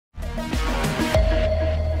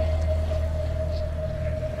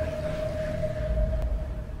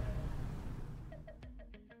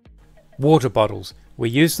Water bottles.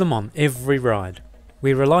 We use them on every ride.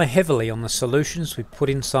 We rely heavily on the solutions we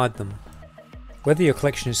put inside them. Whether your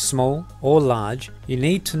collection is small or large, you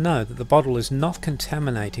need to know that the bottle is not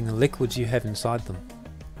contaminating the liquids you have inside them.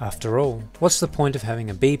 After all, what's the point of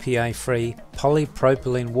having a BPA-free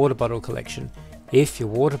polypropylene water bottle collection if your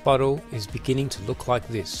water bottle is beginning to look like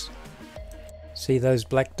this? See those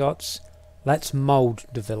black dots? That's mould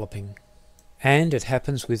developing. And it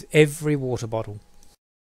happens with every water bottle.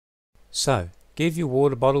 So, give your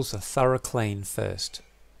water bottles a thorough clean first.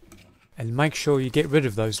 And make sure you get rid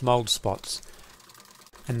of those mould spots.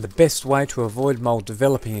 And the best way to avoid mould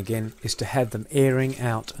developing again is to have them airing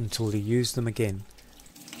out until you use them again.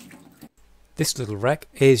 This little rack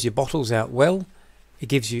airs your bottles out well, it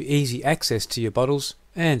gives you easy access to your bottles,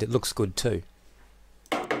 and it looks good too.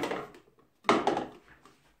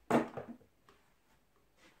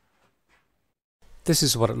 This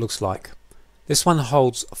is what it looks like. This one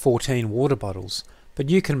holds 14 water bottles, but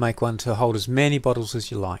you can make one to hold as many bottles as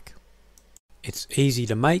you like. It's easy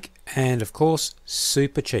to make and of course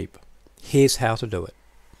super cheap. Here's how to do it.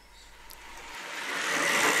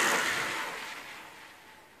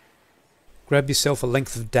 Grab yourself a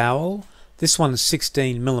length of dowel. This one is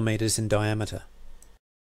 16mm in diameter.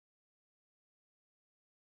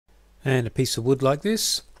 And a piece of wood like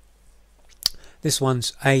this. This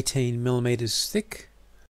one's 18mm thick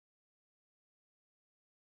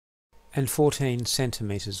and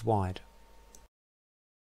 14cm wide.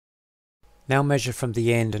 Now measure from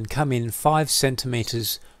the end and come in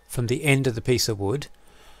 5cm from the end of the piece of wood,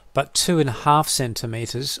 but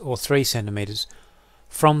 2.5cm or 3cm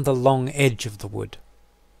from the long edge of the wood,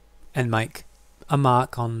 and make a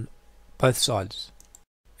mark on both sides.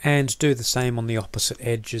 And do the same on the opposite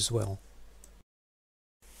edge as well.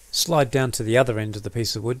 Slide down to the other end of the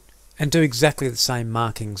piece of wood and do exactly the same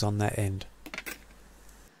markings on that end.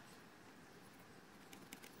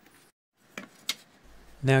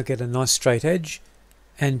 Now get a nice straight edge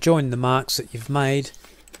and join the marks that you've made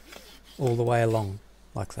all the way along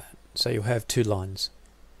like that. So you'll have two lines.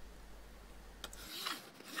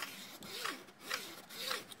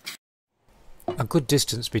 A good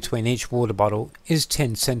distance between each water bottle is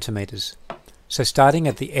 10cm. So starting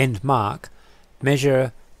at the end mark,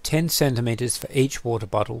 measure 10cm for each water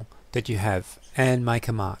bottle that you have and make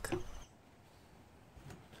a mark.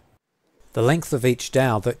 The length of each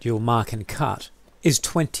dowel that you'll mark and cut is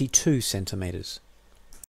 22cm.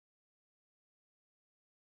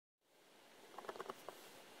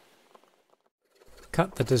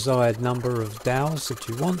 Cut the desired number of dowels that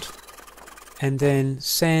you want and then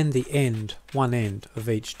sand the end, one end of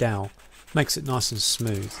each dowel. Makes it nice and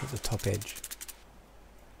smooth at the top edge.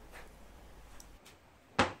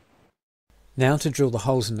 Now to drill the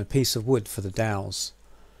holes in the piece of wood for the dowels.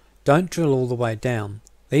 Don't drill all the way down,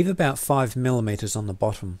 leave about 5mm on the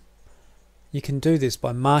bottom. You can do this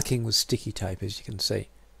by marking with sticky tape, as you can see,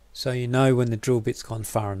 so you know when the drill bit's gone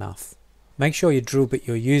far enough. Make sure your drill bit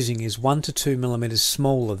you're using is 1 to 2mm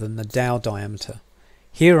smaller than the dowel diameter.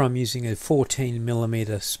 Here I'm using a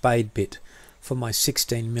 14mm spade bit for my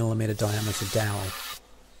 16mm diameter dowel.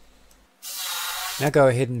 Now go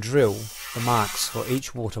ahead and drill the marks for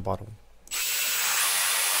each water bottle.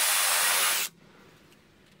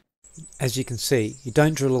 As you can see, you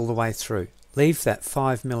don't drill all the way through. Leave that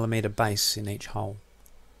 5mm base in each hole.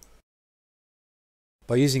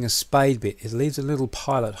 By using a spade bit, it leaves a little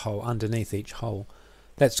pilot hole underneath each hole.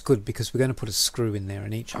 That's good because we're going to put a screw in there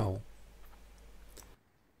in each hole.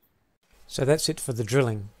 So that's it for the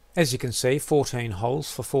drilling. As you can see, 14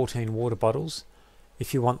 holes for 14 water bottles.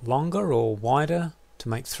 If you want longer or wider to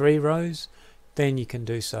make 3 rows, then you can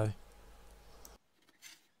do so.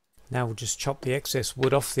 Now we'll just chop the excess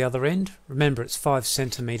wood off the other end. Remember, it's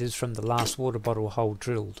 5cm from the last water bottle hole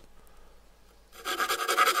drilled.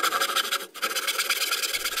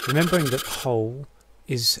 Remembering that hole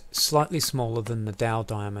is slightly smaller than the dowel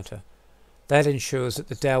diameter. That ensures that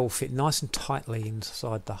the dowel will fit nice and tightly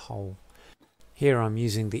inside the hole. Here I'm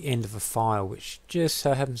using the end of a file, which just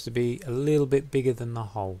so happens to be a little bit bigger than the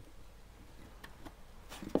hole.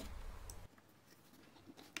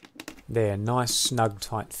 There, nice snug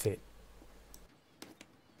tight fit.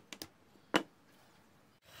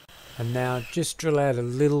 And now just drill out a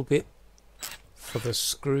little bit for the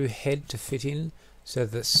screw head to fit in so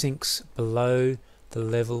that it sinks below the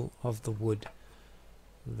level of the wood.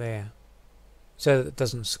 There. So that it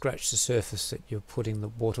doesn't scratch the surface that you're putting the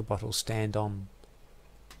water bottle stand on.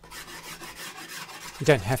 You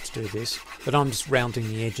don't have to do this, but I'm just rounding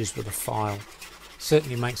the edges with a file.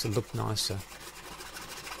 Certainly makes it look nicer.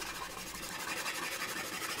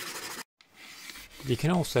 You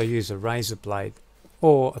can also use a razor blade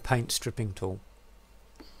or a paint stripping tool.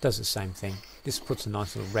 Does the same thing. This puts a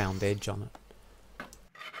nice little round edge on it.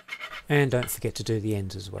 And don't forget to do the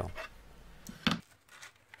ends as well.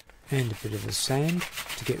 And a bit of the sand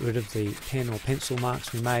to get rid of the pen or pencil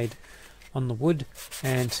marks we made on the wood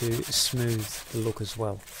and to smooth the look as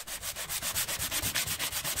well.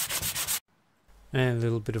 And a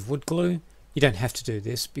little bit of wood glue. You don't have to do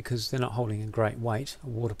this because they're not holding a great weight. A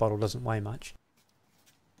water bottle doesn't weigh much.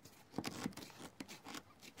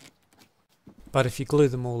 But if you glue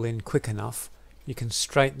them all in quick enough, you can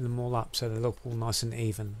straighten them all up so they look all nice and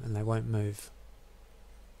even and they won't move.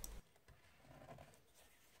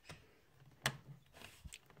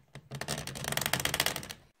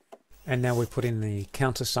 And now we put in the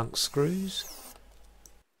countersunk screws.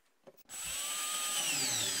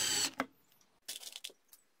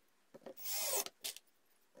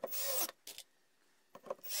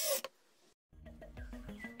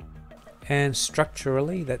 And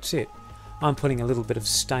structurally, that's it. I'm putting a little bit of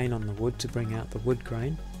stain on the wood to bring out the wood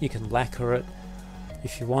grain. You can lacquer it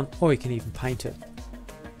if you want, or you can even paint it.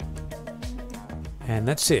 And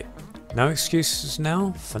that's it. No excuses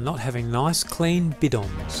now for not having nice clean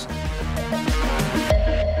bidons.